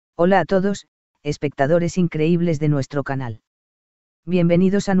Hola a todos, espectadores increíbles de nuestro canal.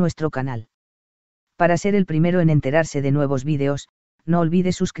 Bienvenidos a nuestro canal. Para ser el primero en enterarse de nuevos vídeos, no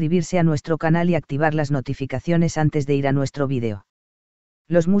olvide suscribirse a nuestro canal y activar las notificaciones antes de ir a nuestro vídeo.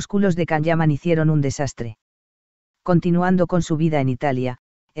 Los músculos de Can Yaman hicieron un desastre. Continuando con su vida en Italia,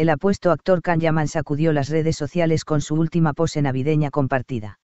 el apuesto actor Can Yaman sacudió las redes sociales con su última pose navideña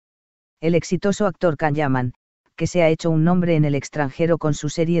compartida. El exitoso actor Can Yaman, que se ha hecho un nombre en el extranjero con su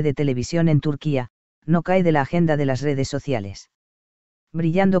serie de televisión en Turquía, no cae de la agenda de las redes sociales.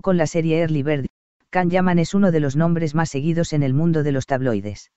 Brillando con la serie Early Bird, Can Yaman es uno de los nombres más seguidos en el mundo de los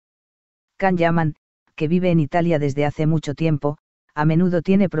tabloides. Can Yaman, que vive en Italia desde hace mucho tiempo, a menudo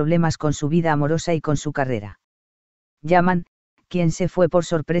tiene problemas con su vida amorosa y con su carrera. Yaman, quien se fue por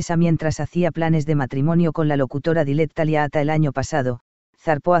sorpresa mientras hacía planes de matrimonio con la locutora Diletta Liata el año pasado,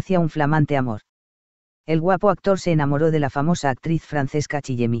 zarpó hacia un flamante amor. El guapo actor se enamoró de la famosa actriz Francesca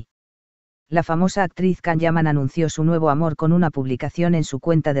Chillemi. La famosa actriz Can Yaman anunció su nuevo amor con una publicación en su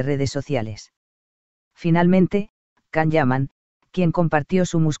cuenta de redes sociales. Finalmente, Can Yaman, quien compartió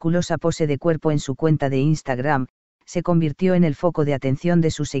su musculosa pose de cuerpo en su cuenta de Instagram, se convirtió en el foco de atención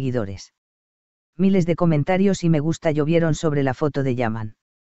de sus seguidores. Miles de comentarios y me gusta llovieron sobre la foto de Yaman.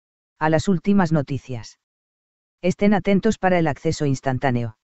 A las últimas noticias. Estén atentos para el acceso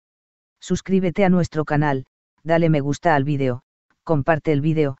instantáneo. Suscríbete a nuestro canal, dale me gusta al vídeo, comparte el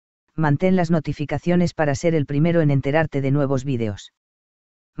vídeo, mantén las notificaciones para ser el primero en enterarte de nuevos vídeos.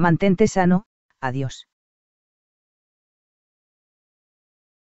 Mantente sano, adiós.